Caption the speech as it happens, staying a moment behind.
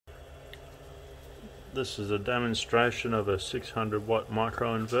This is a demonstration of a 600 watt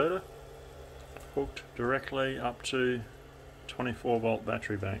micro inverter hooked directly up to 24 volt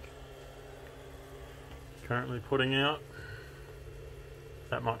battery bank. Currently putting out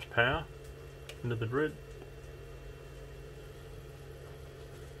that much power into the grid.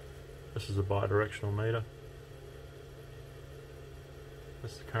 This is a bi-directional meter.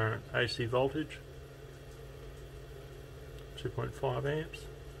 That's the current AC voltage, 2.5 amps,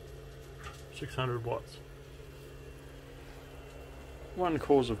 600 watts. One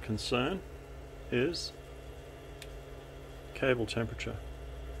cause of concern is cable temperature.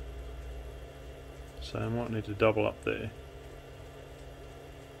 So I might need to double up there.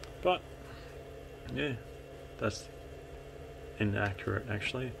 But yeah, that's inaccurate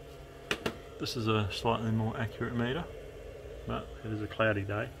actually. This is a slightly more accurate meter, but it is a cloudy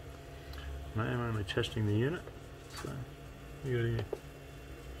day. And I am only testing the unit. So you got here.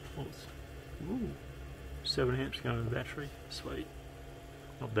 Oh, 7 amps going to the battery. Sweet.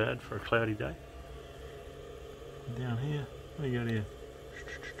 Not bad for a cloudy day. Down here, what do you got here?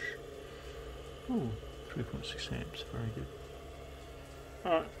 Ooh, 3.6 amps, very good.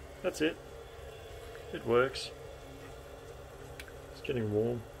 Alright, that's it. It works. It's getting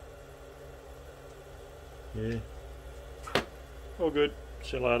warm. Yeah. All good.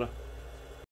 See you later.